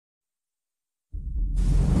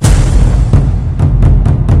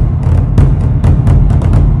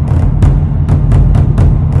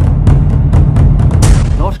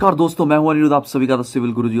नमस्कार दोस्तों, मैं हूं अनिरुद्ध, आप सभी का द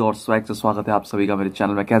सिविल गुरुजी और स्वैग से स्वागत है आप सभी का मेरे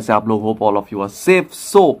चैनल में। कैसे आप लोग? Hope all of you are safe.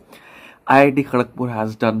 So IIT Kharagpur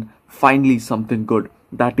has done finally something good.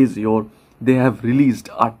 That is they have released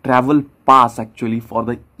a travel pass actually for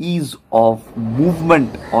the ease of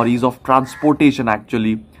movement or ease of transportation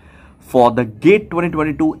actually for the GATE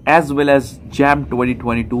 2022 as well as JAM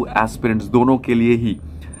 2022 aspirants, दोनों के लिए ही,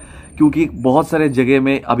 क्योंकि बहुत सारे जगह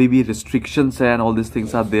में अभी भी रिस्ट्रिक्शंस है and all this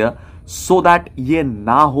things are there, so that ये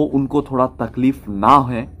ना हो, उनको थोड़ा तकलीफ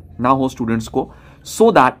ना हो स्टूडेंट्स को,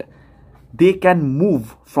 so that they can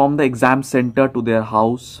move from the exam center to their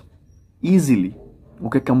house easily,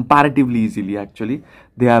 okay, comparatively easily actually.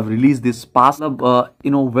 They have released this pass.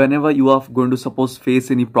 Whenever you are going to suppose face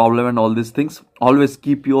any problem and all these things, always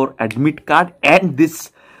keep your admit card and this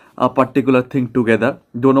particular thing together.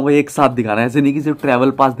 दोनों को एक साथ दिखाना है, ऐसे नहीं कि सिर्फ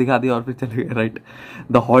ट्रैवल पास दिखा दिया और फिर चले गए, राइट?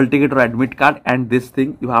 द हॉल टिकट और admit card and this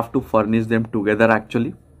thing you have to furnish them together actually,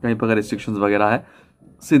 कहीं पर अगर रिस्ट्रिक्शंस वगैरह है,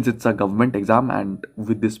 since it's a government exam, and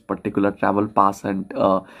with this particular travel pass and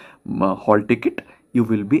hall ticket you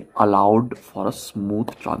will be allowed for a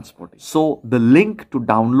smooth transport. So the link to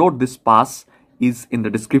download this pass is in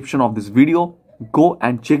the description of this video. Go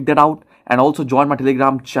and check that out, and also join my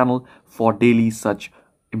Telegram channel for daily such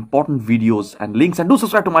important videos and links, and do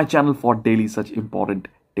subscribe to my channel for daily such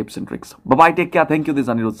important tips and tricks. Bye bye, take care, thank you. This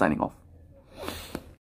is Aniruddha signing off.